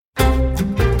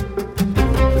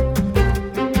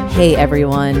Hey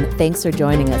everyone, thanks for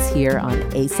joining us here on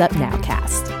ACEP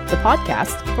Nowcast, the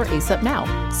podcast for ACEP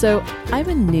Now. So I'm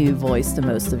a new voice to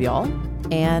most of y'all,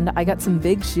 and I got some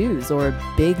big shoes or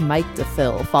big mic to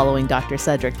fill following Dr.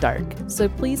 Cedric Dark. So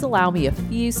please allow me a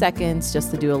few seconds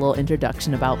just to do a little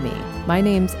introduction about me. My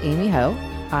name's Amy Ho.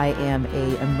 I am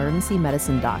an emergency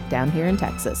medicine doc down here in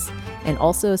Texas, and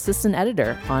also assistant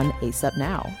editor on ACEP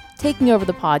Now, taking over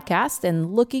the podcast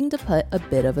and looking to put a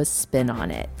bit of a spin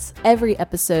on it. Every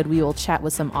episode, we will chat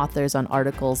with some authors on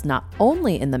articles not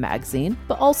only in the magazine,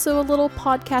 but also a little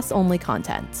podcast-only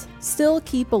content. Still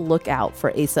keep a lookout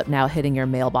for ACEP Now hitting your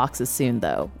mailboxes soon,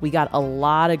 though. We got a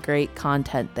lot of great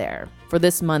content there. For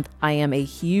this month, I am a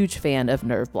huge fan of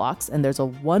nerve blocks, and there's a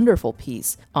wonderful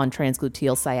piece on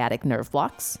transgluteal sciatic nerve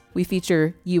blocks. We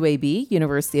feature UAB,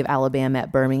 University of Alabama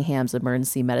at Birmingham's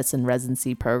Emergency Medicine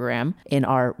Residency Program, in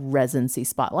our Residency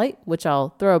Spotlight, which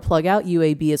I'll throw a plug out.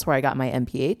 UAB is where I got my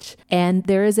MPH. And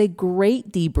there is a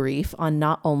great debrief on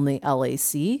not only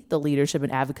LAC, the Leadership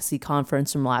and Advocacy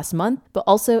Conference from last month, but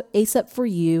also ACEP for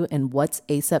You and what's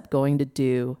ACEP going to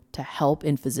do to help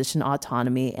in physician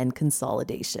autonomy and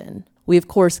consolidation. We, of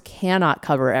course, cannot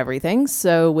cover everything,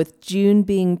 so with June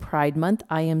being Pride Month,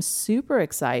 I am super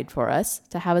excited for us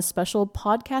to have a special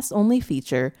podcast-only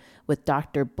feature with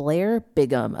Dr. Blair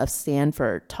Bigham of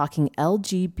Stanford talking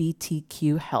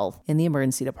LGBTQ health in the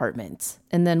emergency department.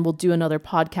 And then we'll do another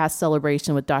podcast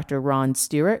celebration with Dr. Ron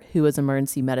Stewart, who is an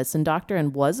emergency medicine doctor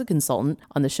and was a consultant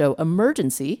on the show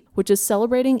Emergency, which is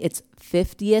celebrating its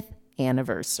 50th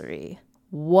anniversary.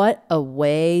 What a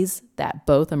ways that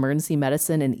both emergency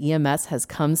medicine and EMS has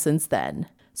come since then.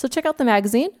 So check out the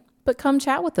magazine, but come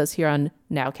chat with us here on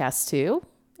Nowcast 2,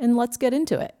 and let's get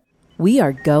into it. We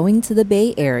are going to the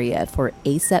Bay Area for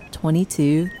ACEP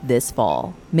 22 this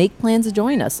fall. Make plans to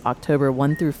join us October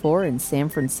 1 through 4 in San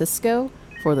Francisco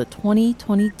for the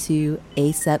 2022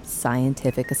 ACEP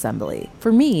Scientific Assembly.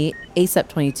 For me, ACEP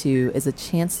 22 is a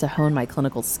chance to hone my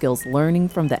clinical skills learning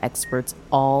from the experts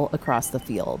all across the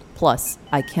field. Plus,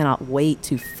 I cannot wait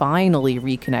to finally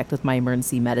reconnect with my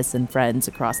emergency medicine friends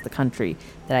across the country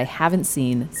that I haven't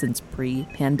seen since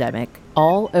pre-pandemic,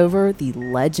 all over the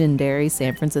legendary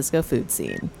San Francisco food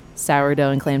scene. Sourdough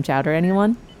and clam chowder,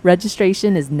 anyone?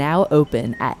 Registration is now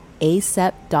open at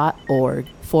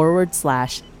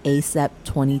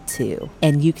acep.org/ACEP22,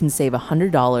 and you can save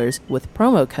 $100 with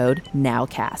promo code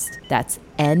NOWCAST. That's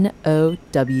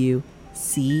NOWCAST.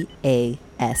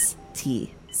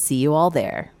 See you all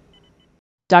there.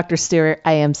 Dr. Stewart,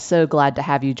 I am so glad to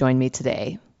have you join me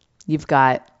today. You've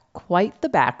got quite the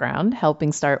background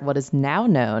helping start what is now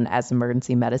known as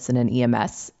emergency medicine and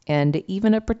EMS, and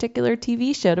even a particular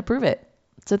TV show to prove it.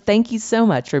 So thank you so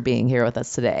much for being here with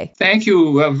us today. Thank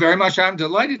you very much. I'm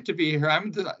delighted to be here.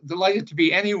 I'm delighted to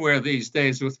be anywhere these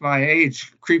days with my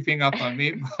age creeping up on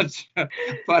me.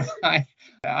 But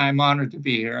I'm honored to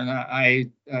be here. And I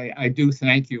do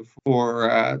thank you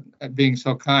for being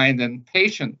so kind and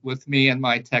patient with me and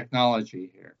my technology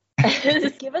here.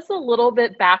 Just give us a little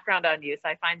bit background on you. So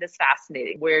I find this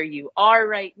fascinating. Where you are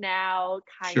right now,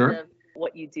 kind of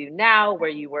what you do now, where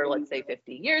you were, let's say,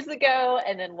 50 years ago,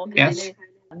 and then we'll kind of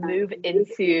move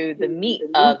into the meat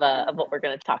of what we're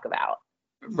going to talk about.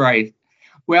 Right.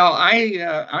 Well,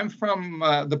 I'm from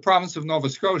the province of Nova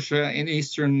Scotia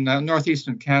in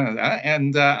northeastern Canada,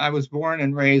 and I was born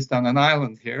and raised on an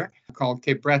island here called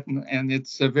Cape Breton, and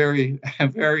it's a very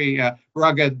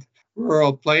rugged,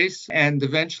 rural place, and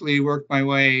eventually worked my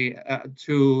way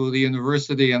to the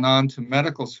university and on to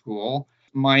medical school.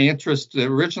 My interest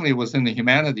originally was in the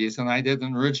humanities, and I did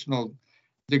an original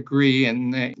degree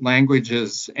in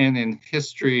languages and in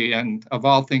history and, of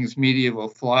all things, medieval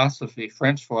philosophy,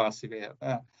 French philosophy.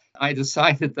 I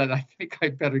decided that I think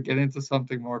I'd better get into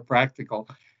something more practical.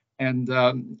 And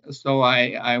so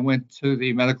I went to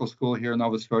the medical school here in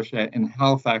Nova Scotia in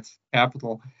Halifax,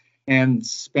 capital, and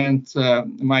spent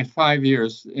my 5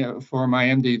 years for my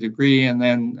MD degree. And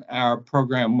then our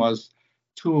program was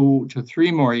 2 to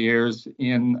 3 more years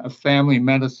in family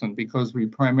medicine, because we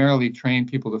primarily train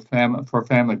people for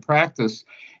family practice,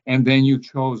 and then you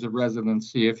chose a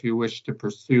residency if you wish to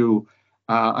pursue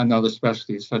another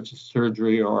specialty such as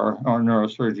surgery or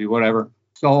neurosurgery, whatever.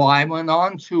 So I went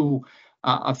on to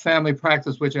a family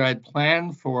practice which I had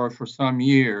planned for some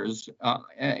years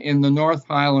in the North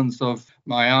Highlands of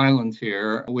my island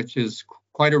here, which is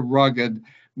quite a rugged,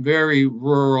 very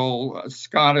rural,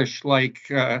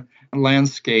 Scottish-like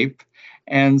landscape,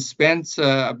 and spent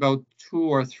about 2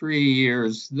 or 3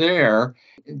 years there.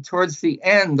 Towards the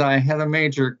end, I had a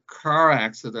major car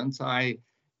accident. I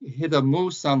hit a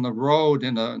moose on the road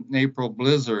in an April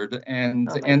blizzard and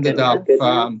ended up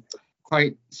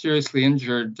quite seriously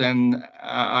injured, then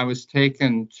I was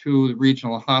taken to the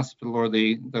regional hospital or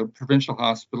the provincial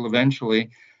hospital eventually,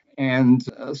 and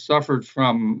suffered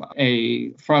from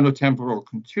a frontotemporal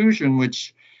contusion,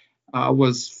 which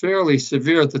was fairly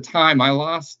severe at the time. I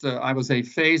was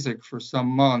aphasic for some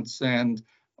months and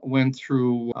went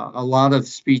through a lot of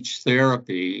speech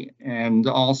therapy. And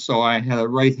also I had a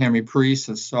right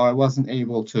hemiparesis, so I wasn't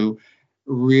able to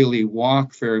really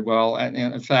walk very well. And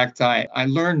in fact, I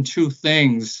learned two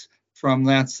things from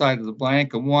that side of the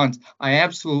blanket. One, I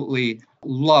absolutely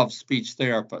love speech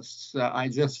therapists.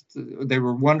 They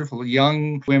were wonderful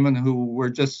young women who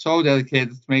were just so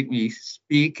dedicated to make me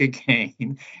speak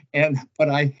again. But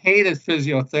I hated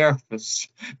physiotherapists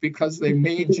because they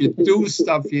made you do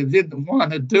stuff you didn't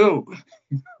want to do.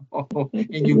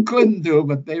 And you couldn't do,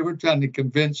 but they were trying to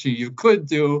convince you could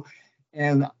do.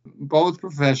 And both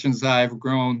professions I've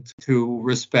grown to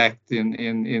respect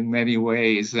in many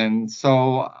ways. And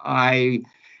so I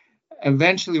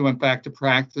eventually went back to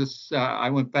practice. I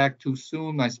went back too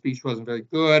soon. My speech wasn't very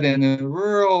good. And in a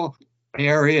rural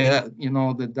area,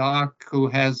 the doc who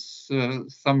has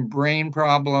some brain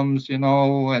problems, and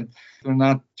they're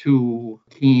not too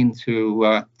keen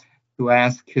to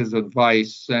ask his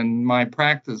advice. And my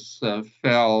practice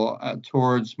fell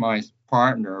towards my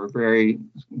partner very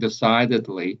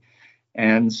decidedly.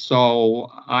 And so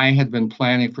I had been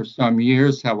planning for some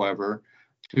years, however,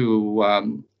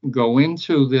 to go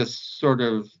into this sort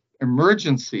of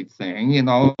emergency thing. It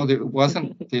was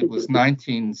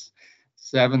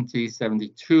 1970,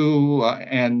 72,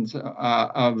 and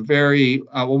a very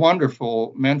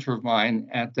wonderful mentor of mine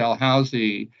at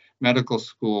Dalhousie Medical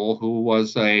School, who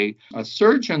was a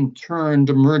surgeon turned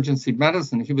emergency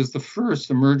medicine. He was the first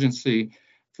emergency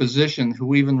physician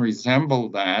who even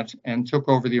resembled that, and took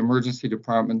over the emergency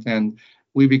department, and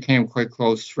we became quite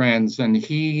close friends. And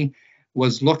he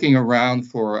was looking around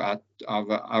for a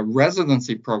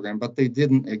residency program, but they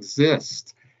didn't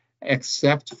exist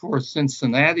except for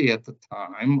Cincinnati at the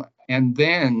time. And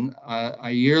then a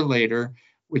year later,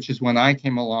 which is when I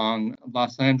came along,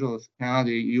 Los Angeles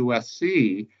County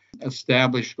USC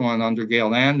established one under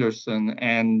Gail Anderson,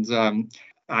 and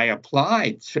I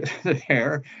applied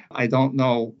there. I don't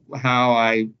know how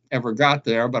I ever got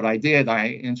there, but I did. I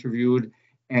interviewed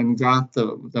and got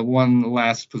the one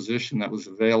last position that was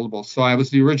available. So I was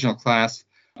the original class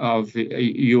of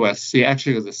USC.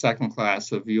 Actually, it was the second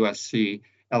class of USC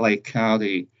LA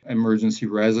County emergency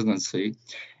residency.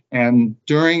 And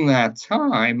during that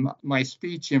time, my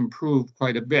speech improved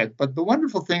quite a bit. But the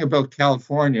wonderful thing about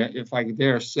California, if I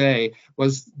dare say,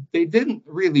 was they didn't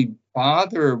really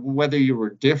bother whether you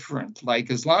were different.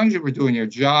 Like, as long as you were doing your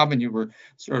job and you were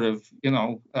sort of,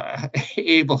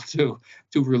 able to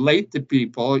relate to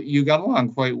people, you got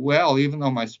along quite well, even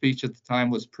though my speech at the time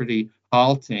was pretty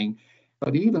halting.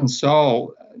 But even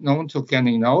so, no one took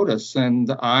any notice,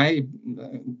 and I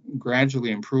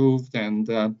gradually improved, and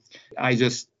I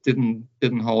just didn't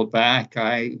hold back.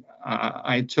 I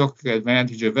took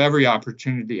advantage of every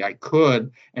opportunity I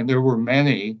could, and there were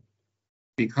many,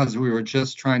 because we were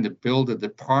just trying to build a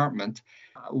department.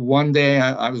 One day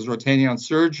I was rotating on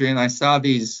surgery, and I saw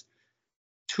these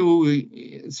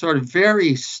two sort of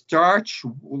very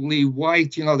starchly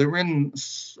white, they were in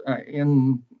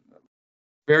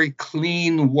very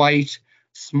clean white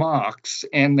smocks,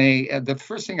 and the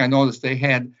first thing I noticed, they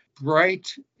had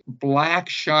bright black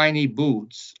shiny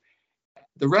boots.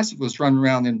 The rest of us run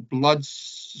around in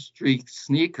blood-streaked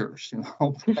sneakers,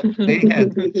 but they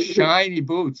had shiny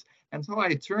boots. And so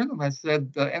I turned to them, I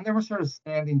said, and they were sort of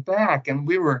standing back, and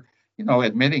we were,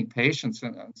 admitting patients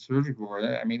in a surgical ward.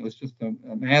 I mean, it was just a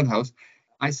madhouse.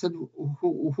 I said,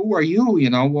 who are you?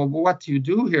 Well, what do you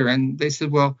do here? And they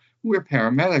said, well, we're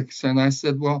paramedics. And I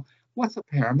said, well, what's a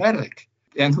paramedic?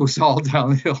 And it was all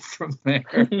downhill from there.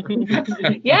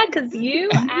 Yeah, because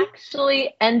you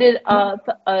actually ended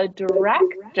up a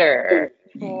director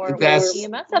for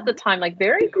EMS at the time, like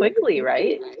very quickly,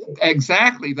 right?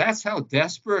 Exactly. That's how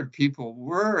desperate people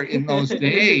were in those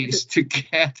days to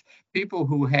get people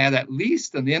who had at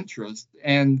least an interest.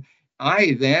 And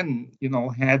I then,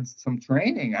 had some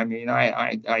training. I mean,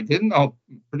 I didn't know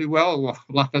pretty well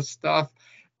a lot of stuff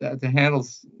to handle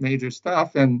major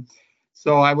stuff. And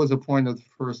so I was appointed the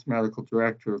first medical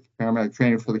director of paramedic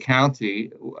training for the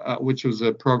county, which was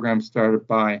a program started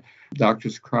by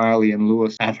Drs. Criley and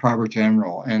Lewis at Harbor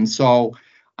General. And so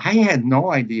I had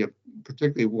no idea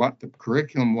particularly what the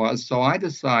curriculum was. So I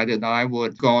decided I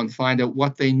would go and find out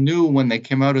what they knew when they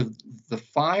came out of the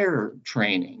fire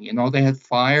training. They had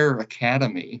Fire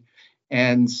Academy.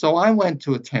 And so I went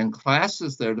to attend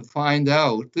classes there to find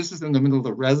out. This is in the middle of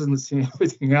the residency and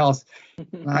everything else.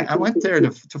 I went there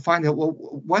to find out, well,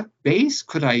 what base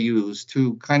could I use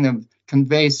to kind of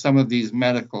convey some of these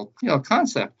medical,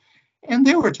 concepts. And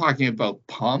they were talking about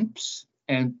pumps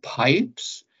and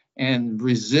pipes and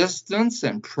resistance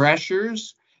and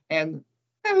pressures. And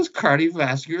that was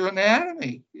cardiovascular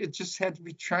anatomy. It just had to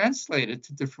be translated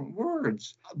to different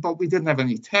words. But we didn't have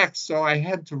any text, so I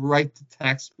had to write the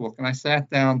textbook. And I sat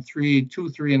down 3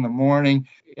 in the morning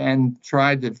and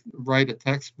tried to write a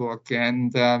textbook.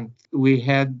 And we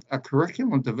had a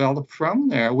curriculum developed from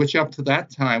there, which up to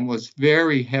that time was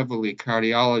very heavily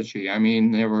cardiology. I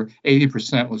mean, there were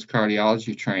 80% was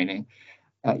cardiology training,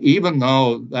 even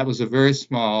though that was a very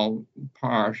small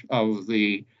part of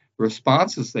the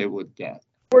responses they would get.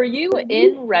 Were you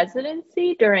in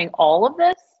residency during all of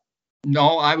this?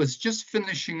 No, I was just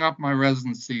finishing up my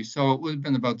residency, so it would have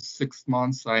been about 6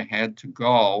 months I had to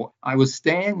go. I was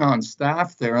staying on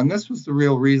staff there, and this was the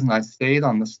real reason I stayed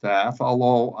on the staff,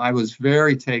 although I was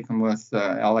very taken with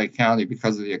LA County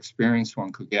because of the experience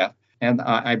one could get. And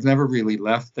I've never really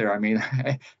left there. I mean,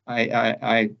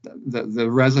 the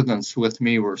residents with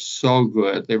me were so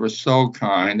good. They were so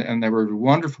kind, and they were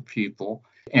wonderful people.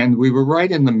 And we were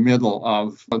right in the middle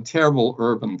of terrible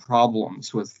urban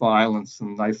problems with violence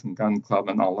and knife and gun club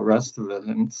and all the rest of it.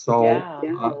 And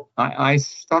so I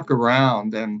stuck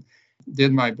around and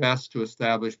did my best to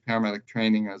establish paramedic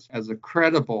training as a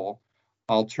credible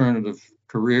alternative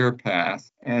career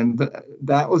path. And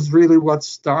that was really what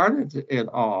started it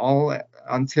all,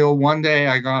 until one day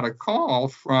I got a call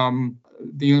from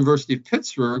the University of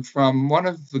Pittsburgh from one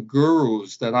of the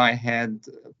gurus that I had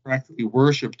practically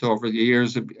worshipped over the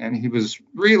years. And he was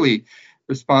really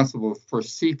responsible for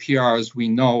CPR as we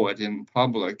know it in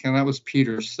public. And that was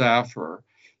Peter Safar.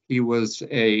 He was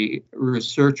a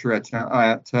researcher at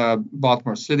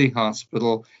Baltimore City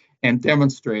Hospital and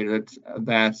demonstrated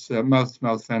that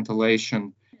mouth-to-mouth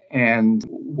ventilation and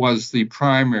was the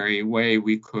primary way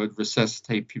we could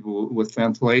resuscitate people with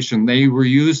ventilation. They were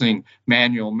using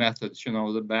manual methods,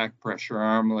 the back pressure,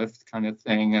 arm lift kind of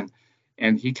thing.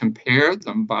 And he compared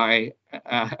them by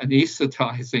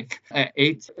anesthetizing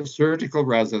 8 surgical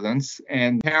residents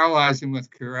and paralyzing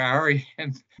with curare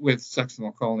and with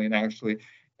succinylcholine, actually,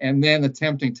 and then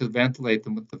attempting to ventilate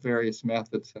them with the various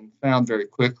methods, and found very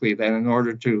quickly that in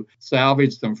order to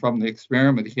salvage them from the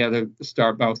experiment, he had to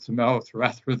start mouth to mouth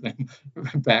rather than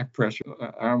back pressure,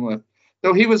 arm lift.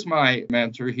 So he was my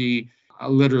mentor. He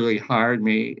literally hired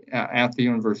me at the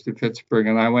University of Pittsburgh,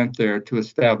 and I went there to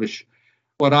establish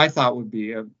what I thought would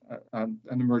be an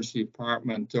emergency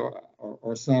department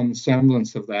or some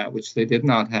semblance of that, which they did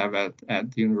not have at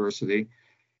the university.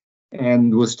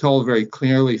 And was told very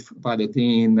clearly by the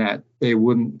dean that they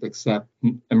wouldn't accept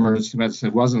emergency medicine.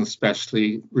 It wasn't a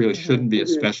specialty, really shouldn't be a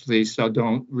specialty, so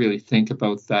don't really think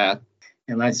about that.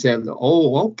 And I said,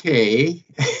 oh, okay.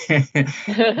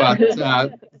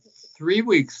 But 3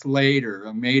 weeks later,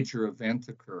 a major event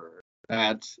occurred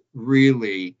that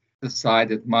really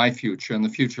decided my future and the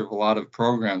future of a lot of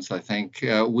programs, I think.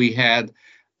 We had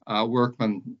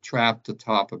workman trapped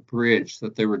atop a bridge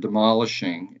that they were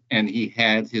demolishing, and he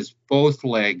had his both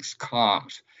legs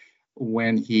caught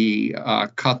when he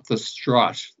cut the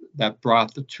strut that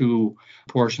brought the 2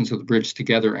 portions of the bridge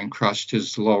together and crushed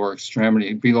his lower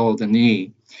extremity below the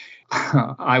knee.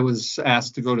 I was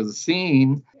asked to go to the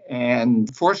scene,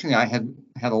 and fortunately I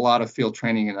had a lot of field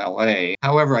training in LA.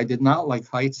 However, I did not like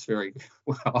heights very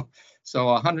well. So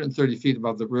 130 feet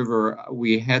above the river,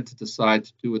 we had to decide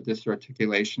to do a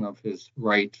disarticulation of his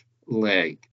right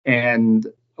leg. And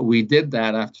we did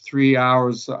that. After 3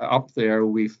 hours up there,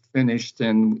 we finished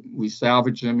and we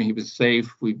salvaged him. He was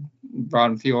safe. We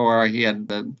brought him to the OR. He had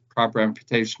the proper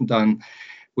amputation done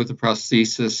with the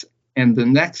prosthesis. And the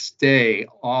next day,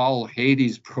 all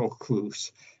Hades broke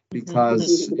loose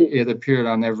because it appeared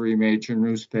on every major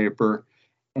newspaper.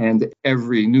 And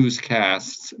every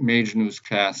major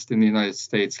newscast in the United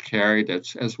States carried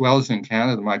it, as well as in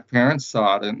Canada. My parents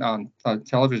saw it on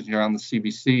television here on the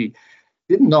CBC.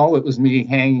 Didn't know it was me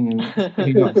hanging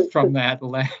from that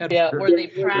ladder. Yeah, were they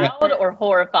proud or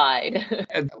horrified?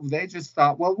 And they just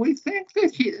thought, well, we think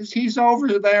that he's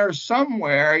over there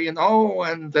somewhere, and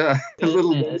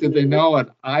little did they know it,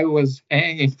 I was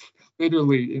hanging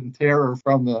literally in terror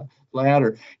from the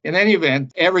ladder. In any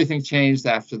event, everything changed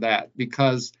after that,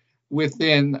 because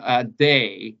within a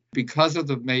day, because of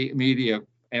the media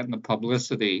and the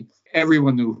publicity,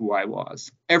 everyone knew who I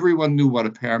was. Everyone knew what a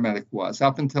paramedic was.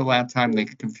 Up until that time, they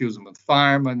could confuse them with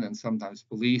firemen and sometimes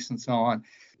police and so on.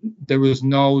 There was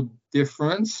no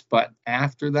difference, but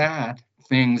after that,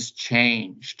 things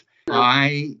changed.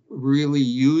 I really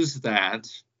used that,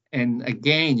 and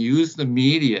again, used the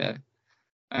media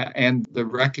and the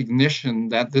recognition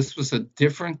that this was a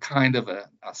different kind of a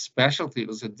specialty. It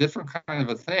was a different kind of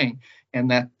a thing,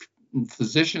 and that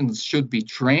physicians should be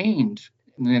trained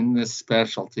in this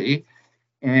specialty.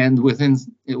 And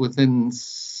within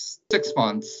 6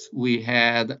 months, we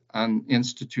had an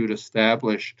institute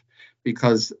established,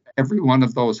 because every one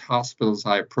of those hospitals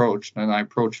I approached, and I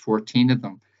approached 14 of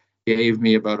them, gave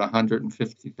me about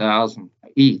 $150,000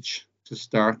 each to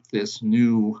start this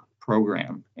new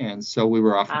program. And so we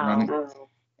were off and running.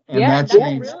 And that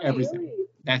changed everything.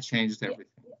 That changed everything.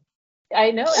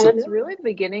 I know. And it's really the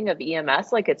beginning of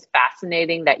EMS. Like, it's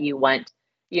fascinating that you went,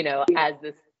 as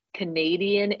this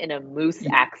Canadian in a moose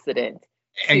accident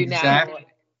to now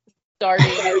starting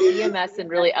EMS in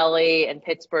really LA and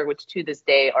Pittsburgh, which to this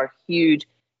day are huge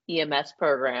EMS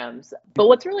programs. But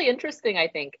what's really interesting, I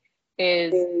think,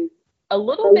 is a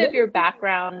little bit of your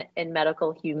background in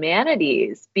medical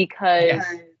humanities, because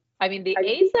the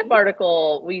ASAP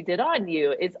article we did on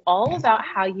you is all about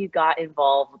how you got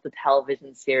involved with the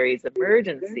television series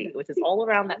Emergency, which is all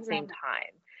around that same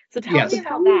time. So tell me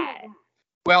about that.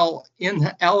 Well, in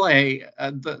LA,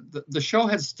 the show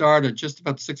had started just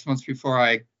about 6 months before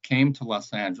I came to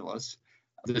Los Angeles,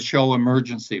 the show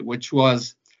Emergency, which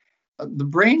was the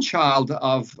brainchild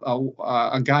of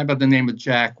a guy by the name of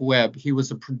Jack Webb. He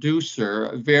was a producer,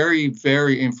 a very,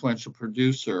 very influential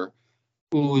producer,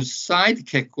 whose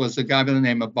sidekick was a guy by the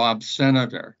name of Bob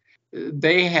Senator.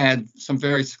 They had some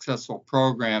very successful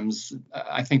programs.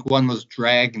 I think one was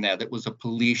Dragnet. It was a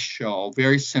police show,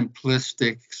 very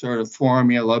simplistic sort of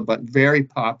formula, but very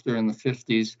popular in the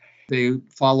 50s. They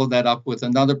followed that up with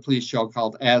another police show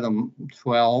called Adam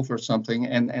 12 or something,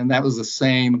 and that was the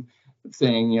same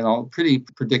thing, pretty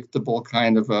predictable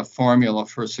kind of a formula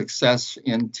for success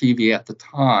in TV at the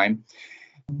time.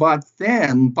 But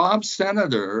then Bob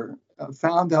Senator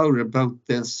found out about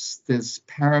this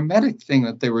paramedic thing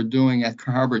that they were doing at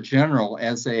Harbor General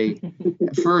as a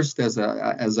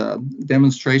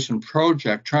demonstration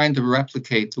project, trying to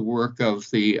replicate the work of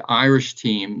the Irish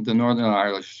team, the Northern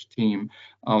Irish team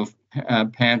of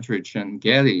Pantridge and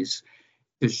Geddes,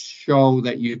 to show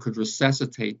that you could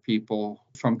resuscitate people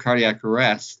from cardiac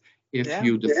arrest if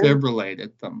you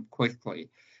defibrillated them quickly.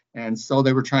 And so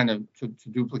they were trying to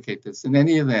duplicate this. In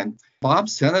any event, Bob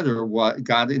Senator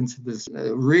got into this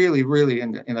really, really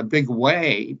in a big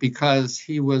way, because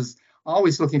he was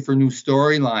always looking for new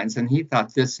storylines. And he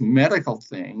thought this medical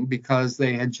thing, because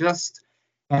they had just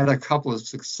had a couple of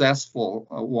successful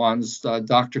ones.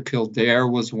 Dr. Kildare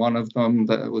was one of them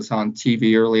that was on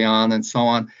TV early on, and so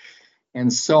on.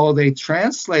 And so they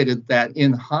translated that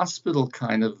in hospital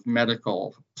kind of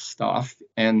medical stuff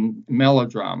and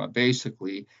melodrama,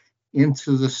 basically,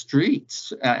 into the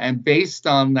streets. And based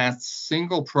on that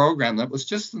single program that was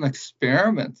just an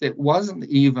experiment, it was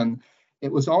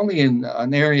only in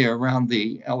an area around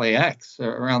the LAX,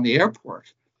 around the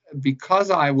airport. Because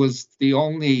I was the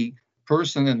only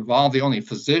person involved, the only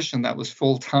physician that was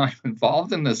full-time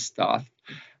involved in this stuff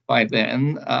by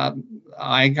then,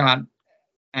 I got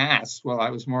asked, I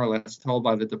was more or less told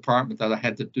by the department that I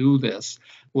had to do this,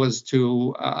 was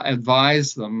to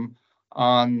advise them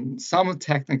on some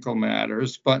technical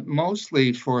matters, but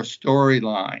mostly for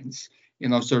storylines,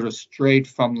 sort of straight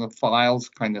from the files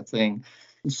kind of thing.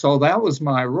 And so that was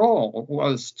my role,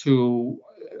 was to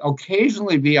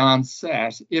occasionally be on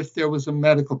set if there was a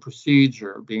medical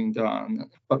procedure being done.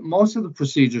 But most of the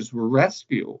procedures were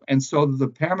rescue. And so the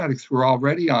paramedics were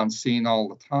already on scene all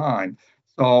the time.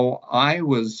 So I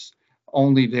was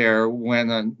only there when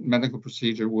a medical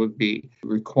procedure would be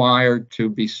required to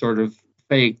be sort of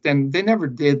faked. And they never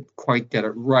did quite get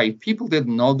it right. People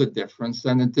didn't know the difference,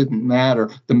 and it didn't matter.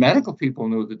 The medical people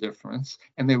knew the difference,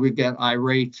 and they would get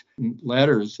irate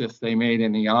letters if they made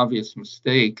any obvious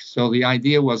mistakes. So the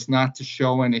idea was not to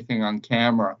show anything on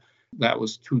camera that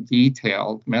was too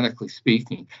detailed, medically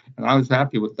speaking. And I was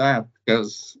happy with that,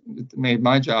 because it made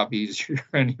my job easier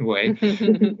anyway.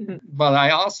 But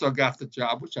I also got the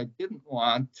job, which I didn't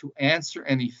want, to answer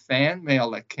any fan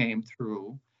mail that came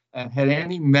through that had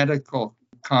any medical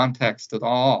context at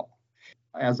all.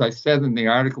 As I said in the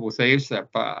article with ASAP,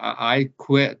 I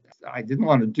quit. I didn't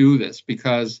want to do this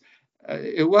because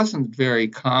it wasn't very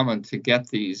common to get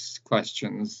these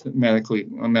questions,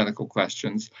 medical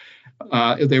questions.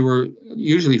 They were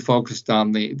usually focused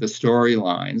on the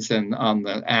storylines and on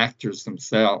the actors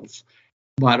themselves.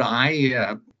 But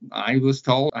I was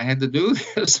told I had to do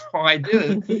this, so I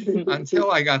did it until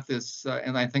I got this,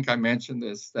 and I think I mentioned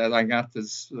this, that I got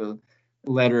this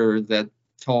letter that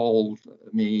told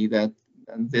me that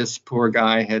this poor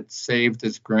guy had saved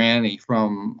his granny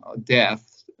from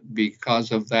death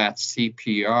because of that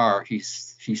CPR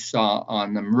he saw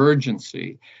on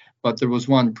emergency. But there was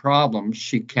one problem.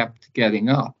 She kept getting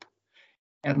up.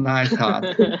 And I thought,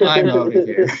 I'm out of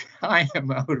here. I am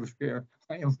out of here.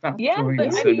 I am not doing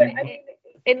this anymore.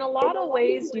 In a lot of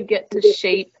ways, you get to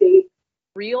shape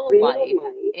real life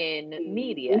in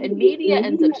media. And media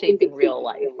ends up shaping real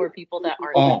life for people that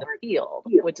aren't in the field,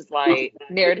 which is why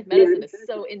narrative medicine is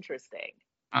so interesting.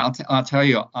 I'll tell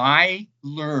you, I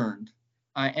learned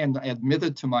and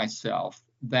admitted to myself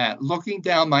that looking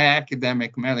down my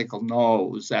academic medical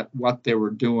nose at what they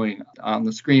were doing on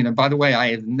the screen, and by the way,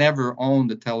 I had never owned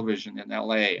a television in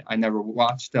LA. I never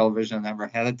watched television, I never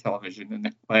had a television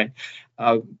in LA.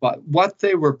 But what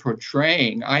they were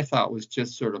portraying, I thought was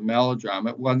just sort of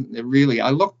melodrama. It wasn't really, I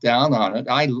looked down on it.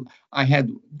 I had,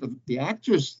 the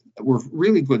actors were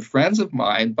really good friends of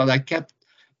mine, but I kept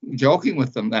joking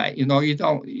with them that,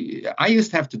 I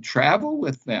used to have to travel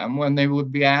with them when they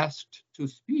would be asked to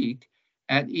speak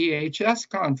at EHS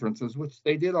conferences, which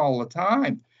they did all the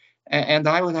time. And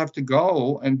I would have to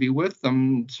go and be with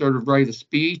them, sort of write a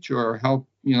speech or help,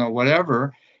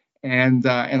 whatever. And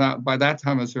by that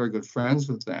time, I was very good friends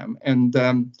with them.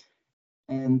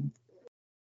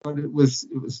 But it was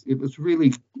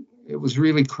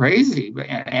really crazy.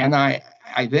 And I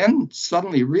then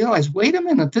suddenly realized, wait a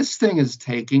minute, this thing is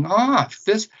taking off.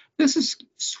 This is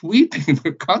sweeping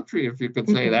the country, if you could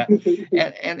say that.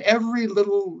 and every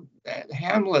little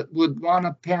hamlet would want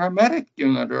a paramedic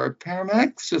unit or a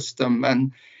paramedic system.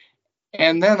 And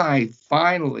then I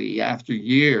finally, after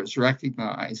years,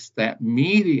 recognized that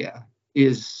media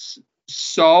is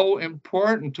so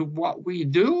important to what we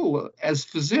do as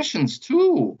physicians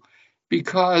too,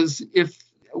 because if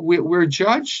we're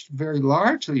judged very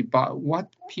largely by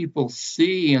what people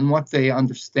see and what they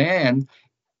understand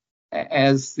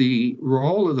as the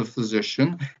role of the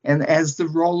physician and as the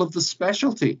role of the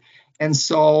specialty. And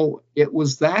so it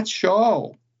was that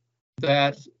show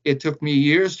that it took me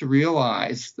years to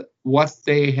realize what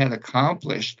they had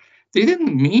accomplished. They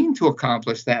didn't mean to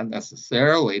accomplish that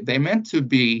necessarily. They meant to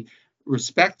be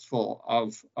respectful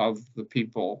of the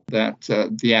people that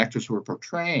the actors were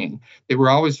portraying. They were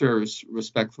always very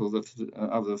respectful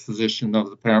of the physician,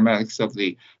 of the paramedics, of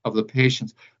the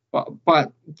patients.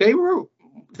 But they were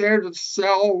there to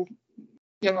sell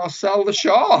the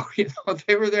show.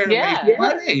 They were there to make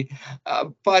money.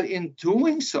 But in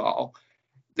doing so,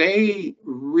 they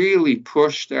really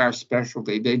pushed our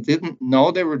specialty. They didn't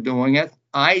know they were doing it.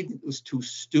 I was too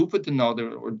stupid to know they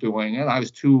were doing it. I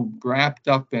was too wrapped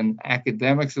up in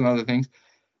academics and other things.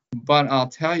 But I'll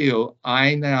tell you,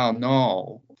 I now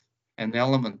know an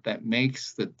element that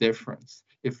makes the difference.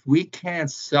 If we can't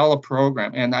sell a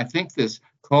program, and I think this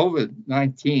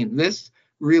COVID-19, this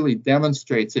really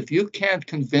demonstrates, if you can't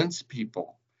convince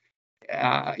people,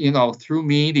 through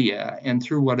media and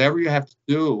through whatever you have to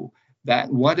do, that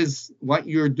what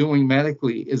you're doing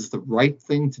medically is the right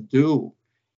thing to do,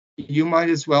 you might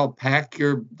as well pack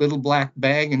your little black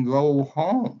bag and go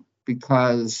home,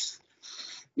 because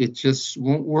it just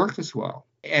won't work as well.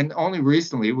 And only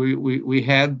recently we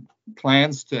had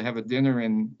plans to have a dinner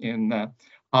in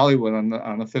Hollywood on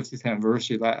the 50th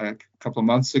anniversary a couple of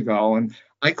months ago, and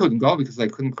I couldn't go because I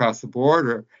couldn't cross the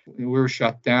border. We were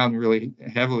shut down really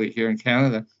heavily here in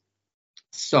Canada.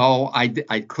 So I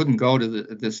couldn't go to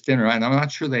this dinner, and I'm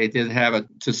not sure they did have it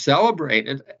to celebrate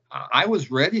it. I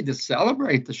was ready to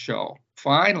celebrate the show,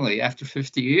 finally, after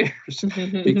 50 years,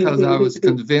 because I was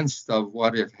convinced of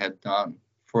what it had done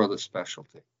for the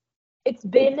specialty. It's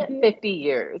been 50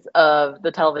 years of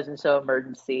the television show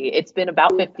Emergency. It's been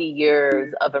about 50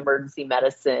 years of emergency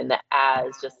medicine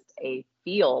as just a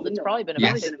field. It's probably been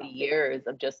about 50 years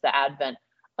of just the advent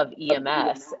of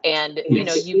EMS. And,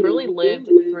 you've really lived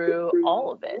through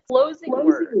all of it. Closing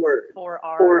word for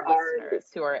our listeners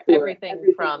who are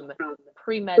everything from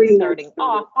pre-med starting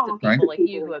off to people like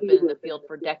you who have been in the field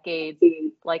for decades.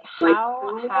 Like,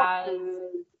 how has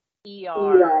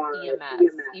ER,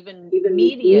 EMS, even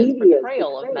media's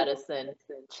portrayal of medicine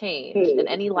changed? And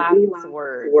any last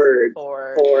words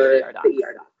for ER docs?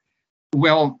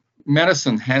 Well,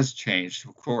 medicine has changed,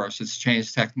 of course. It's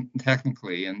changed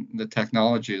technically, and the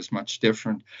technology is much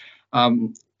different.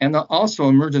 And also,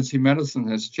 emergency medicine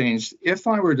has changed. If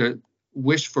I were to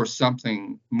wish for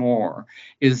something more,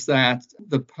 is that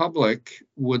the public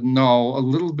would know a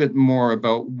little bit more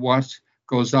about what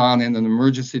goes on in an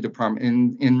emergency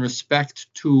department in respect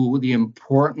to the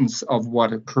importance of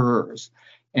what occurs,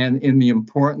 and in the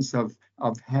importance of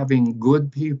having good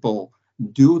people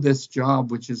do this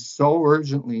job, which is so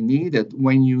urgently needed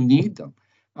when you need them.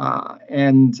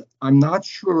 And I'm not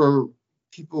sure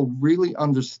people really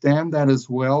understand that as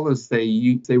well as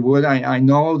they would. I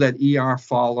know that ER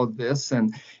followed this,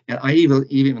 and I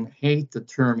even hate the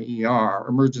term ER,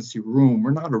 emergency room.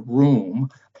 We're not a room,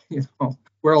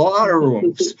 we're a lot of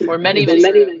rooms. Or many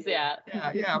rooms, yeah.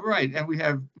 Yeah, right. And we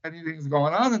have many things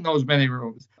going on in those many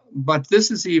rooms. But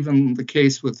this is even the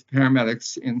case with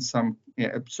paramedics in some,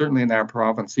 certainly in our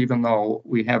province, even though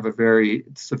we have a very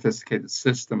sophisticated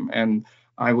system. And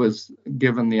I was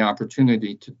given the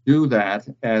opportunity to do that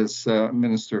as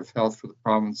Minister of Health for the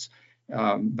province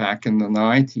back in the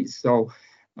 90s. So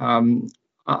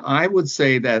I would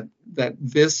say that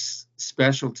this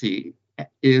specialty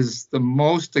is the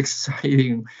most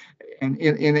exciting, and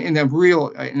in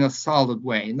a solid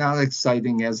way, not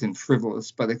exciting as in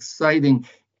frivolous, but exciting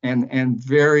and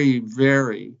very,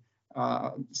 very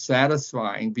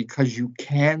satisfying, because you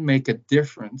can make a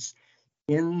difference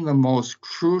in the most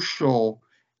crucial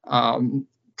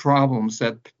problems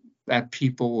that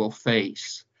people will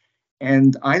face.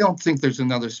 And I don't think there's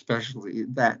another specialty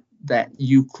that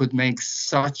you could make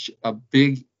such a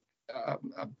big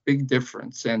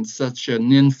difference and such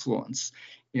an influence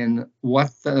in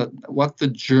what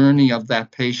the journey of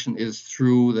that patient is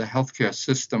through the healthcare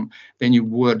system than you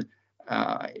would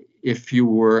if you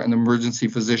were an emergency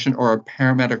physician or a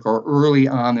paramedic or early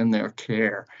on in their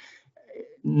care.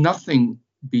 Nothing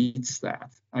beats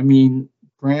that. I mean,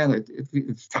 granted,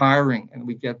 it's tiring, and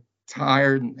we get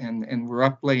tired, and we're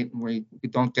up late, and we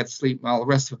don't get sleep and all the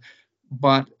rest of it.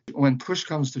 But when push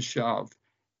comes to shove,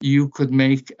 you could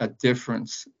make a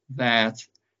difference that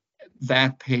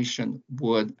patient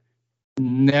would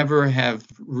never have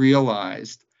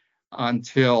realized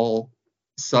until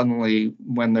suddenly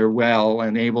when they're well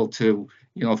and able to,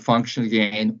 function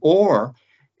again. Or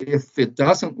if it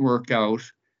doesn't work out,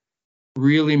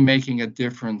 really making a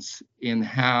difference in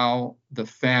how the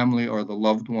family or the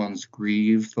loved ones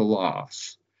grieve the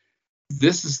loss.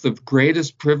 This is the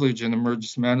greatest privilege in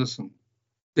emergency medicine,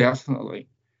 definitely.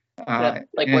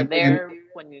 We're there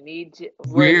when you need to.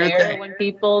 We're there when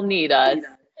people need us.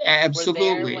 Absolutely.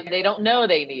 We're there when they don't know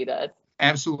they need us.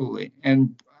 Absolutely.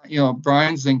 And,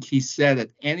 Brian Zink, he said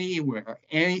it, anywhere,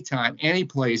 anytime, any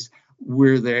place,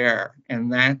 we're there.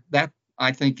 And that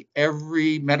I think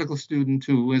every medical student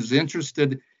who is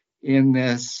interested in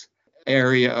this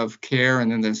area of care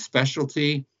and in this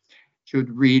specialty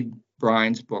should read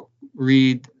Brian's book,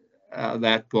 read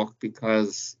that book,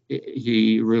 because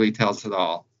he really tells it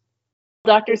all.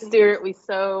 Dr. Stewart, we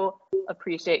so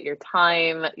appreciate your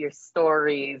time, your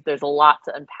stories. There's a lot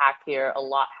to unpack here. A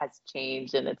lot has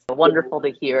changed, and it's wonderful to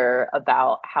hear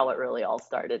about how it really all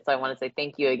started. So I want to say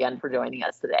thank you again for joining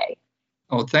us today.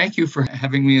 Oh, thank you for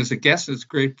having me as a guest. It's a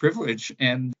great privilege.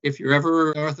 And if you're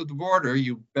ever north of the border,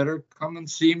 you better come and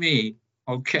see me.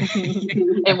 Okay.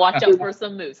 And watch out for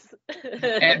some moose.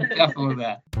 And definitely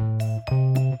that.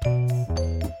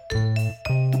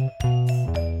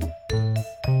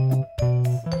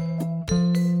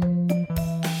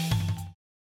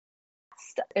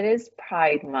 It is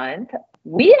Pride Month.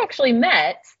 We actually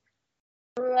met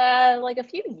like a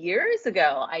few years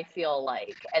ago, I feel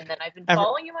like. And then I've been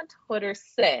following you on Twitter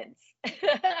since.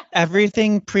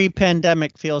 Everything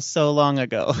pre-pandemic feels so long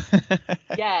ago.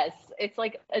 Yes, it's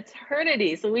like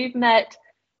eternity. So we've met,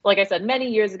 like I said, many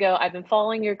years ago. I've been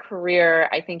following your career.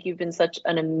 I think you've been such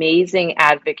an amazing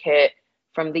advocate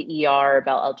from the ER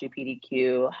about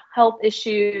LGBTQ health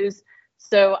issues.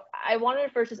 So I wanted to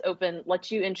first just let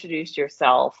you introduce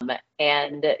yourself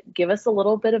and give us a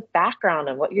little bit of background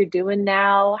on what you're doing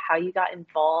now, how you got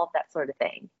involved, that sort of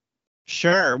thing.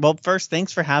 Sure. Well, first,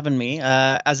 thanks for having me.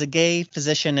 As a gay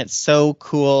physician, it's so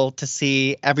cool to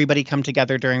see everybody come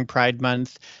together during Pride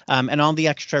Month and all the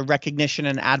extra recognition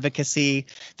and advocacy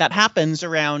that happens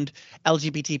around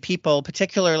LGBT people,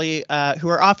 particularly who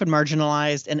are often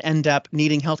marginalized and end up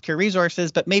needing healthcare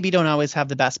resources, but maybe don't always have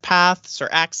the best paths or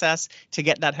access to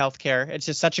get that healthcare. It's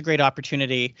just such a great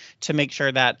opportunity to make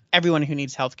sure that everyone who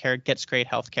needs healthcare gets great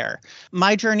healthcare.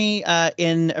 My journey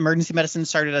in emergency medicine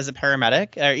started as a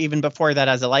paramedic, or even before that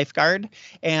as a lifeguard,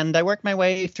 and I worked my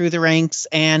way through the ranks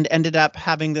and ended up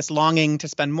having this longing to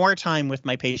spend more time with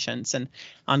my patients. And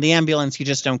on the ambulance, you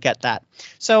just don't get that.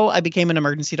 So I became an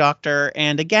emergency doctor,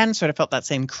 and again, sort of felt that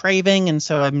same craving. And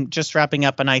so I'm just wrapping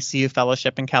up an ICU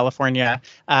fellowship in California.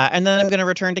 And then I'm going to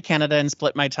return to Canada and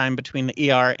split my time between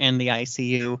the ER and the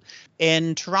ICU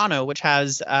in Toronto, which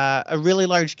has a really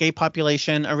large gay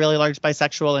population, a really large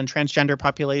bisexual and transgender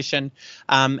population.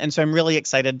 And so I'm really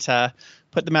excited to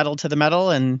put the metal to the metal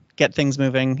and get things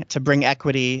moving to bring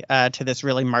equity to this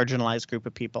really marginalized group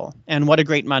of people. And what a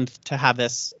great month to have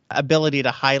this ability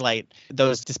to highlight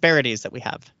those disparities that we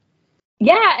have.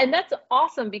 Yeah, and that's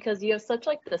awesome because you have such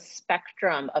like the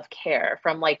spectrum of care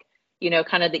from like,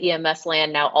 kind of the EMS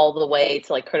land now all the way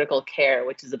to like critical care,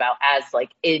 which is about as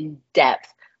like in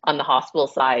depth on the hospital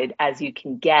side as you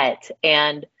can get.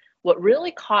 And what really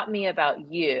caught me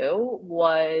about you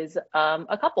was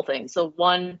a couple things. So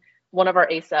one of our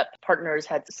ASAP partners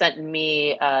had sent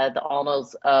me the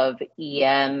annals of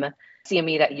EM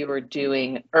CME that you were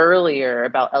doing earlier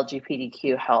about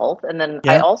LGBTQ health. And then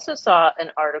I also saw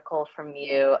an article from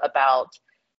you about,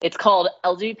 it's called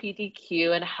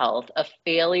LGBTQ and Health, a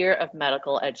Failure of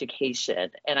Medical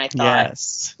Education. And I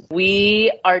thought,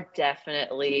 we are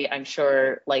definitely, I'm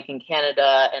sure, like in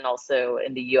Canada and also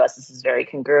in the US, this is very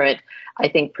congruent, I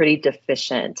think pretty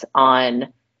deficient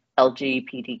on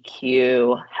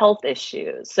LGBTQ health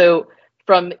issues. So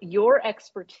from your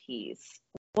expertise,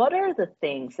 what are the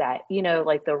things that,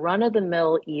 like the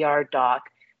run-of-the-mill ER doc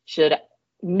should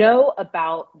know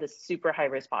about the super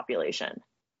high-risk population?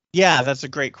 Yeah, that's a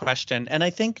great question. And I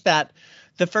think that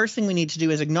the first thing we need to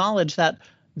do is acknowledge that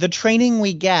the training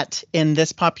we get in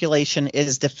this population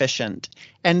is deficient.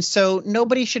 And so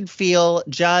nobody should feel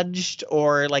judged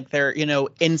or like they're,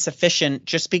 insufficient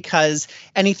just because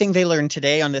anything they learn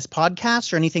today on this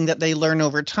podcast or anything that they learn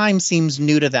over time seems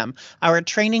new to them. Our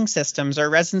training systems, our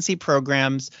residency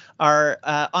programs, our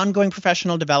ongoing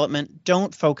professional development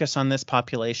don't focus on this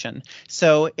population.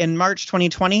 So in March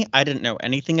 2020, I didn't know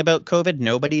anything about COVID.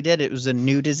 Nobody did. It was a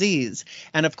new disease.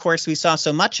 And of course, we saw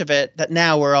so much of it that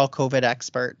now we're all COVID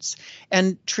experts.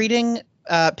 And treating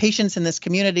patients in this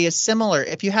community is similar.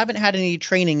 If you haven't had any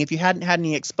training, if you hadn't had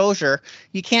any exposure,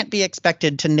 you can't be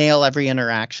expected to nail every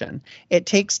interaction. It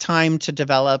takes time to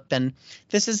develop, and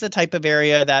this is the type of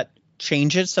area that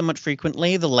changes somewhat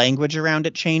frequently. The language around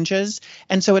it changes,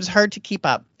 and so it's hard to keep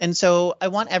up. And so I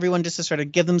want everyone just to sort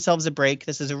of give themselves a break.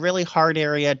 This is a really hard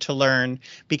area to learn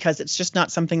because it's just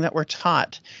not something that we're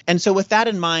taught. And so with that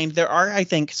in mind, there are, I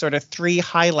think, sort of 3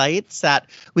 highlights that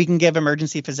we can give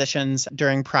emergency physicians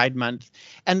during Pride Month.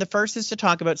 And the first is to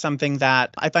talk about something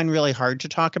that I find really hard to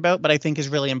talk about, but I think is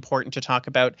really important to talk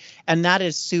about. And that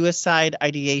is suicide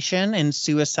ideation and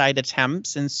suicide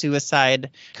attempts and suicide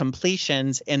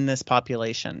completions in this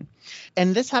population.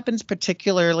 And this happens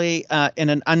particularly in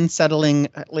an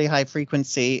unsettlingly high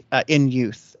frequency in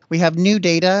youth. We have new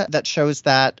data that shows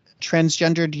that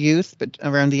transgendered youth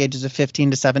around the ages of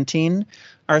 15 to 17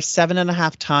 are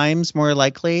 7.5 times more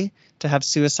likely to have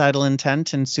suicidal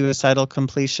intent and suicidal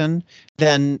completion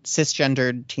than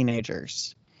cisgendered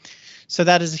teenagers. So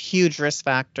that is a huge risk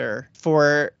factor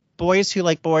for boys who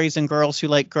like boys and girls who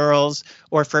like girls,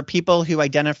 or for people who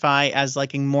identify as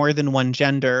liking more than one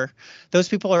gender. Those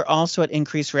people are also at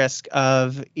increased risk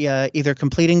of either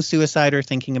completing suicide or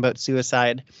thinking about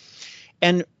suicide.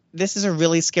 And this is a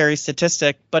really scary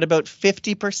statistic, but about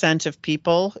 50% of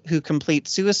people who complete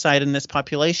suicide in this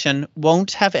population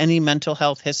won't have any mental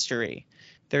health history.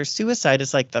 Their suicide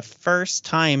is like the first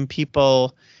time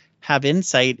people have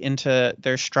insight into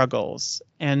their struggles.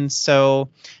 And so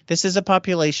this is a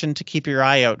population to keep your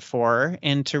eye out for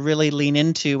and to really lean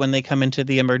into when they come into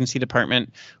the emergency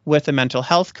department with a mental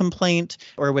health complaint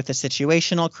or with a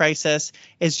situational crisis,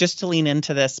 is just to lean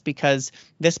into this because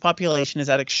this population is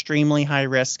at extremely high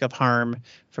risk of harm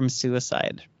from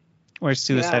suicide or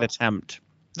suicide attempt.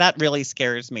 That really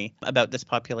scares me about this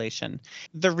population.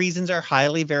 The reasons are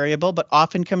highly variable, but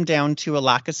often come down to a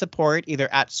lack of support,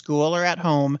 either at school or at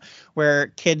home, where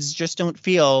kids just don't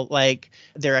feel like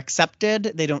they're accepted.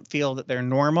 They don't feel that they're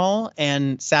normal.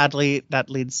 And sadly, that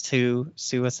leads to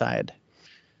suicide.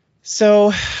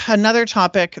 So another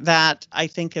topic that I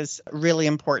think is really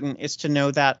important is to know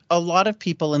that a lot of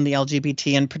people in the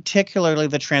LGBT and particularly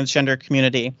the transgender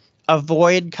community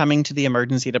avoid coming to the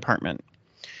emergency department.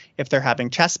 If they're having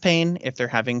chest pain, if they're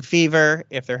having fever,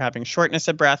 if they're having shortness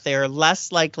of breath, they are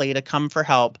less likely to come for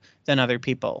help than other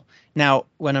people. Now,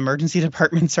 when emergency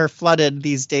departments are flooded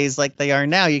these days like they are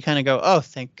now, you kind of go, oh,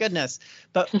 thank goodness.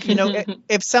 But,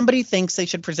 if somebody thinks they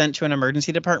should present to an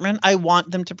emergency department, I want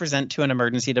them to present to an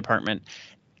emergency department.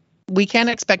 We can't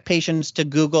expect patients to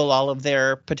Google all of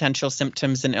their potential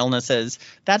symptoms and illnesses.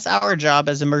 That's our job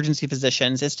as emergency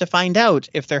physicians, is to find out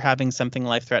if they're having something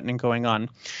life-threatening going on.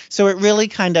 So it really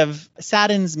kind of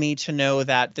saddens me to know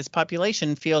that this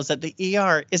population feels that the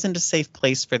ER isn't a safe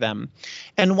place for them.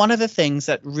 And one of the things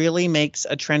that really makes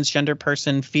a transgender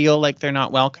person feel like they're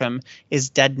not welcome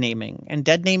is dead naming. And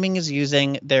dead naming is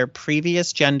using their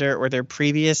previous gender or their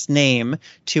previous name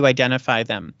to identify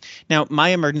them. Now, my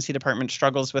emergency department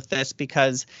struggles with this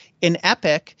because in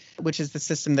Epic, which is the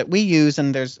system that we use,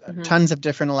 and there's tons of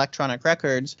different electronic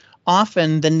records,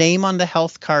 often the name on the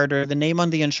health card or the name on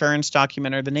the insurance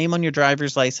document or the name on your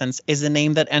driver's license is the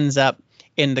name that ends up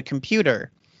in the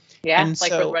computer. Yeah, and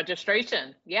like with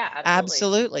registration. Yeah,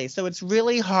 absolutely. So it's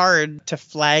really hard to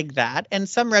flag that. And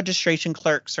some registration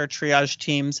clerks or triage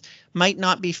teams might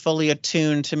not be fully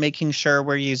attuned to making sure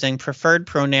we're using preferred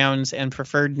pronouns and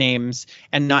preferred names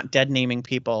and not dead naming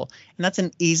people. And that's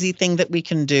an easy thing that we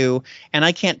can do. And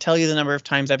I can't tell you the number of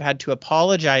times I've had to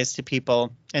apologize to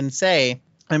people and say,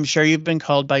 I'm sure you've been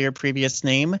called by your previous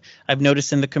name. I've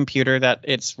noticed in the computer that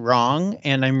it's wrong,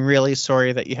 and I'm really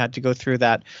sorry that you had to go through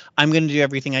that. I'm going to do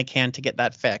everything I can to get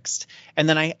that fixed. And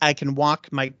then I can walk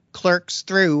my clerks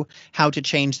through how to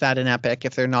change that in Epic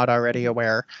if they're not already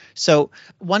aware. So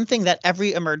one thing that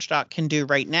every EmergeDoc can do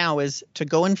right now is to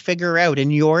go and figure out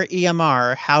in your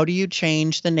EMR, how do you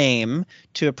change the name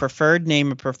to a preferred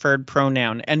name, a preferred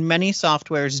pronoun? And many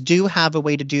softwares do have a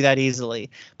way to do that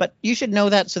easily. But you should know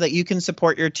that so that you can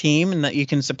support your team and that you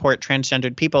can support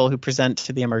transgendered people who present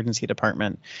to the emergency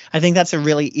department. I think that's a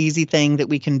really easy thing that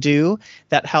we can do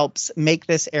that helps make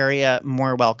this area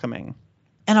more welcoming.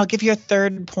 And I'll give you a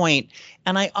third point,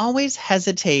 and I always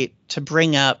hesitate to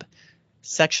bring up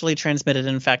sexually transmitted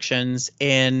infections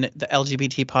in the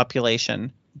LGBT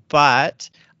population,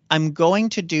 but I'm going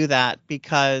to do that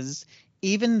because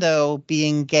even though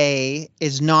being gay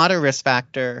is not a risk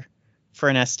factor for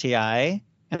an STI,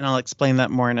 and I'll explain that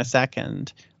more in a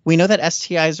second, we know that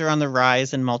STIs are on the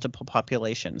rise in multiple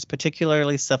populations,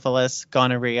 particularly syphilis,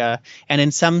 gonorrhea, and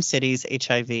in some cities,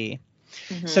 HIV.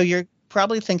 Mm-hmm. So you're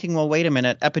probably thinking, well, wait a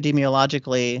minute,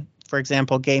 epidemiologically, for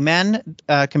example, gay men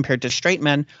compared to straight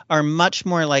men are much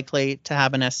more likely to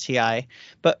have an STI.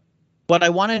 But what I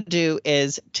want to do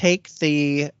is take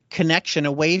the connection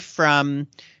away from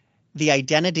the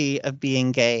identity of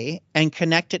being gay and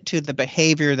connect it to the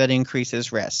behavior that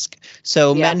increases risk.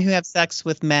 So men who have sex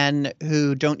with men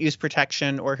who don't use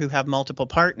protection or who have multiple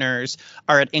partners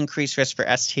are at increased risk for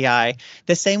STI.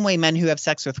 The same way men who have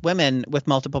sex with women with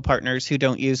multiple partners who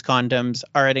don't use condoms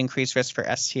are at increased risk for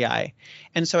STI.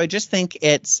 And so I just think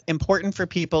it's important for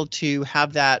people to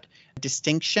have that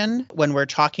distinction when we're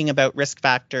talking about risk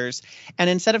factors. And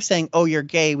instead of saying, oh, you're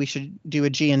gay, we should do a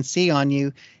GNC on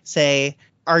you, say,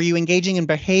 are you engaging in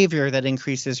behavior that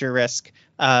increases your risk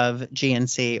of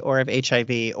GNC or of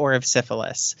HIV or of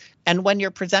syphilis? And when you're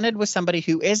presented with somebody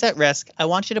who is at risk, I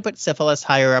want you to put syphilis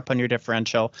higher up on your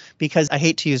differential, because I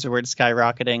hate to use the word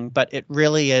skyrocketing, but it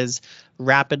really is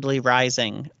rapidly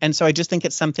rising. And so I just think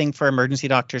it's something for emergency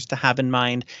doctors to have in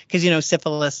mind, because, you know,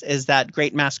 syphilis is that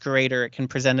great masquerader. It can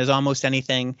present as almost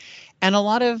anything. And a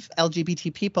lot of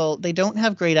LGBT people, they don't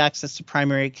have great access to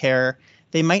primary care.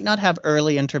 They might not have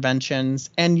early interventions,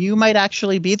 and you might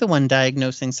actually be the one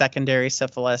diagnosing secondary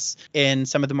syphilis in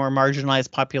some of the more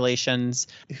marginalized populations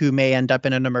who may end up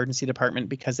in an emergency department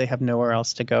because they have nowhere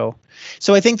else to go.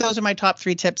 So I think those are my top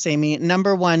 3 tips, Amy.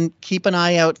 Number 1, keep an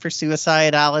eye out for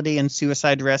suicidality and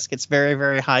suicide risk. It's very,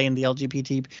 very high in the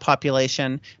LGBT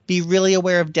population. Be really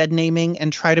aware of dead naming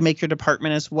and try to make your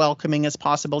department as welcoming as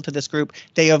possible to this group.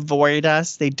 They avoid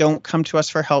us. They don't come to us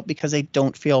for help because they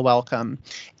don't feel welcome.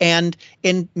 And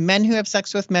in men who have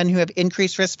sex with men who have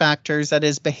increased risk factors, that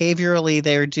is, behaviorally,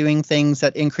 they're doing things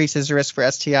that increases the risk for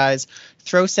STIs,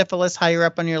 throw syphilis higher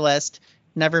up on your list.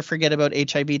 Never forget about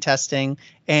HIV testing,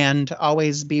 and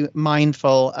always be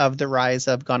mindful of the rise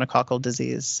of gonococcal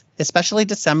disease, especially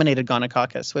disseminated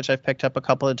gonococcus, which I've picked up a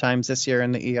couple of times this year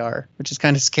in the ER, which is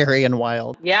kind of scary and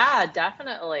wild. Yeah,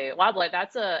 definitely. Wow, Blake,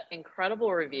 that's an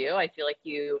incredible review. I feel like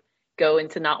you go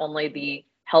into not only the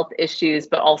health issues,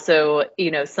 but also, you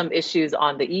know, some issues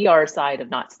on the ER side of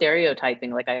not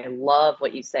stereotyping. Like, I love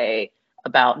what you say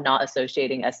about not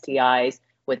associating STIs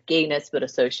with gayness, but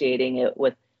associating it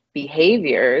with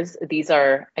behaviors. These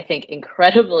are, I think,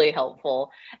 incredibly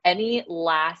helpful. Any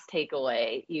last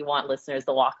takeaway you want listeners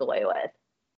to walk away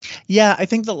with? Yeah, I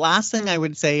think the last thing I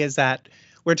would say is that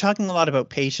we're talking a lot about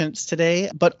patients today,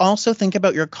 but also think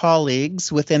about your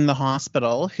colleagues within the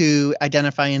hospital who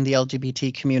identify in the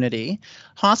LGBT community.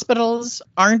 Hospitals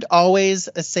aren't always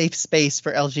a safe space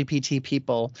for LGBT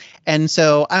people. And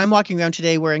so I'm walking around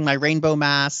today wearing my rainbow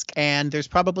mask, and there's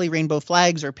probably rainbow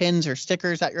flags or pins or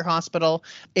stickers at your hospital.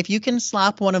 If you can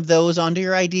slap one of those onto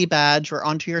your ID badge or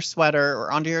onto your sweater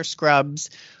or onto your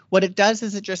scrubs, what it does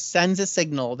is it just sends a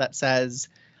signal that says,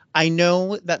 I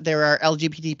know that there are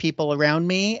LGBT people around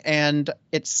me, and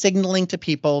it's signaling to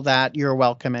people that you're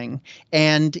welcoming.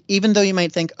 And even though you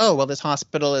might think, oh, well, this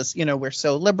hospital is, you know, we're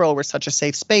so liberal, we're such a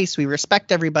safe space, we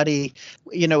respect everybody,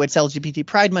 you know, it's LGBT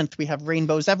Pride Month, we have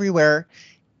rainbows everywhere.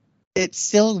 It's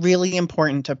still really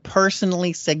important to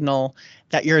personally signal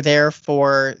that you're there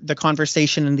for the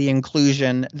conversation and the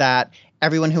inclusion that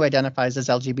everyone who identifies as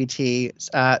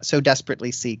LGBT so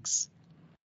desperately seeks.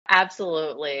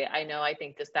 Absolutely. I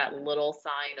think just that little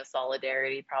sign of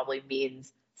solidarity probably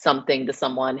means something to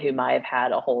someone who might have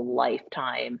had a whole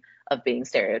lifetime of being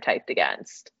stereotyped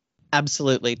against.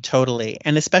 Absolutely, totally.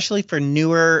 And especially for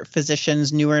newer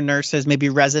physicians, newer nurses, maybe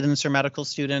residents or medical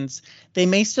students, they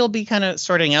may still be kind of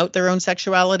sorting out their own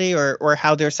sexuality or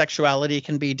how their sexuality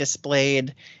can be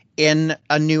displayed in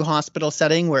a new hospital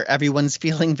setting where everyone's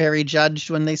feeling very judged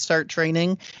when they start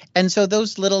training. And so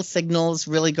those little signals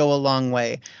really go a long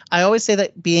way. I always say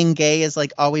that being gay is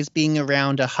like always being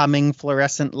around a humming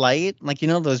fluorescent light, like,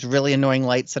 those really annoying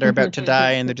lights that are about to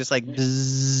die and they're just like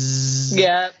bzzz.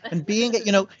 Yeah. And being,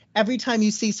 every time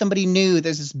you see somebody new,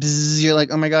 there's this bzzz, you're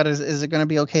like, oh my God, is it going to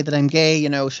be okay that I'm gay?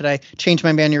 Should I change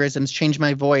my mannerisms, change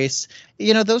my voice?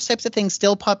 Those types of things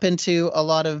still pop into a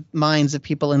lot of minds of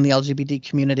people in the LGBT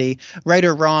community, right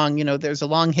or wrong. There's a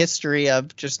long history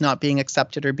of just not being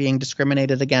accepted or being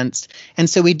discriminated against. And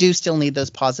so we do still need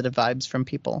those positive vibes from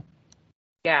people.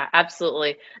 Yeah,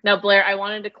 absolutely. Now, Blair, I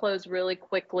wanted to close really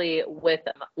quickly with,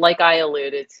 like I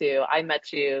alluded to, I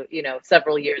met you,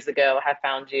 several years ago, have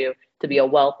found you to be a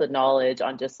wealth of knowledge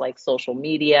on just like social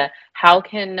media. How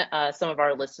can some of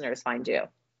our listeners find you?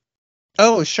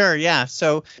 Oh, sure. Yeah.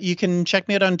 So you can check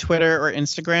me out on Twitter or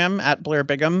Instagram at Blair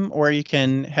Bigham, or you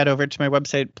can head over to my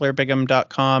website,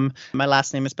 blairbigham.com. My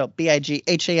last name is spelled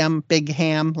Bigham, Big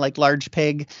Ham, like large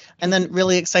pig. And then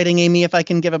really exciting, Amy, if I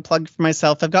can give a plug for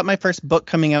myself, I've got my first book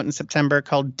coming out in September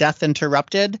called Death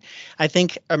Interrupted. I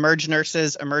think Emerge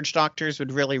nurses, Emerge doctors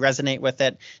would really resonate with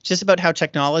it. Just about how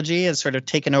technology has sort of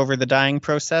taken over the dying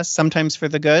process, sometimes for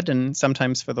the good and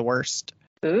sometimes for the worst.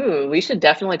 Ooh, we should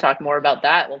definitely talk more about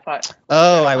that.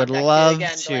 I would love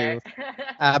to.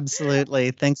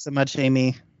 Absolutely. Thanks so much,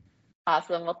 Amy.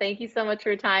 Awesome. Well, thank you so much for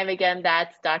your time. Again,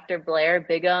 that's Dr. Blair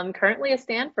Bigham, currently at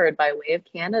Stanford by way of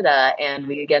Canada. And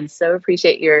we, again, so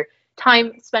appreciate your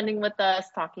time spending with us,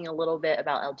 talking a little bit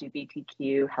about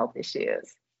LGBTQ health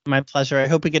issues. My pleasure. I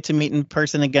hope we get to meet in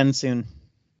person again soon.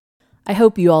 I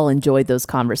hope you all enjoyed those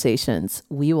conversations.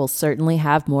 We will certainly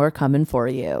have more coming for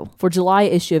you. For July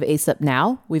issue of ACEP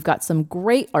Now, we've got some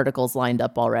great articles lined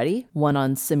up already. One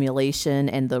on simulation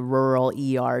and the rural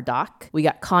ER doc. We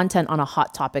got content on a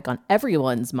hot topic on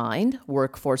everyone's mind,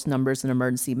 workforce numbers in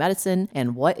emergency medicine,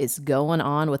 and what is going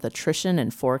on with attrition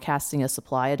and forecasting a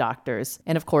supply of doctors.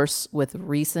 And of course, with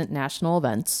recent national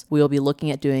events, we will be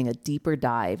looking at doing a deeper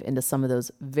dive into some of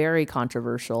those very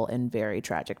controversial and very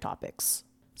tragic topics.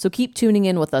 So keep tuning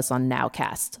in with us on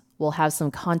Nowcast. We'll have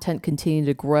some content continue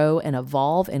to grow and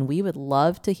evolve, and we would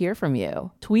love to hear from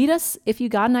you. Tweet us if you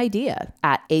got an idea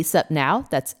at ACEP Now,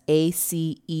 that's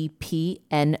ACEPNOW,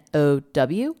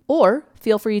 or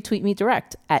feel free to tweet me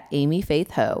direct at Amy Faith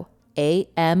Ho,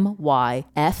 AMYFAITHHO.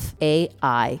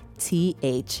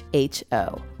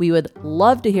 We would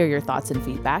love to hear your thoughts and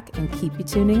feedback and keep you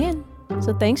tuning in.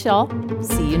 So thanks, y'all.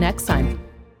 See you next time.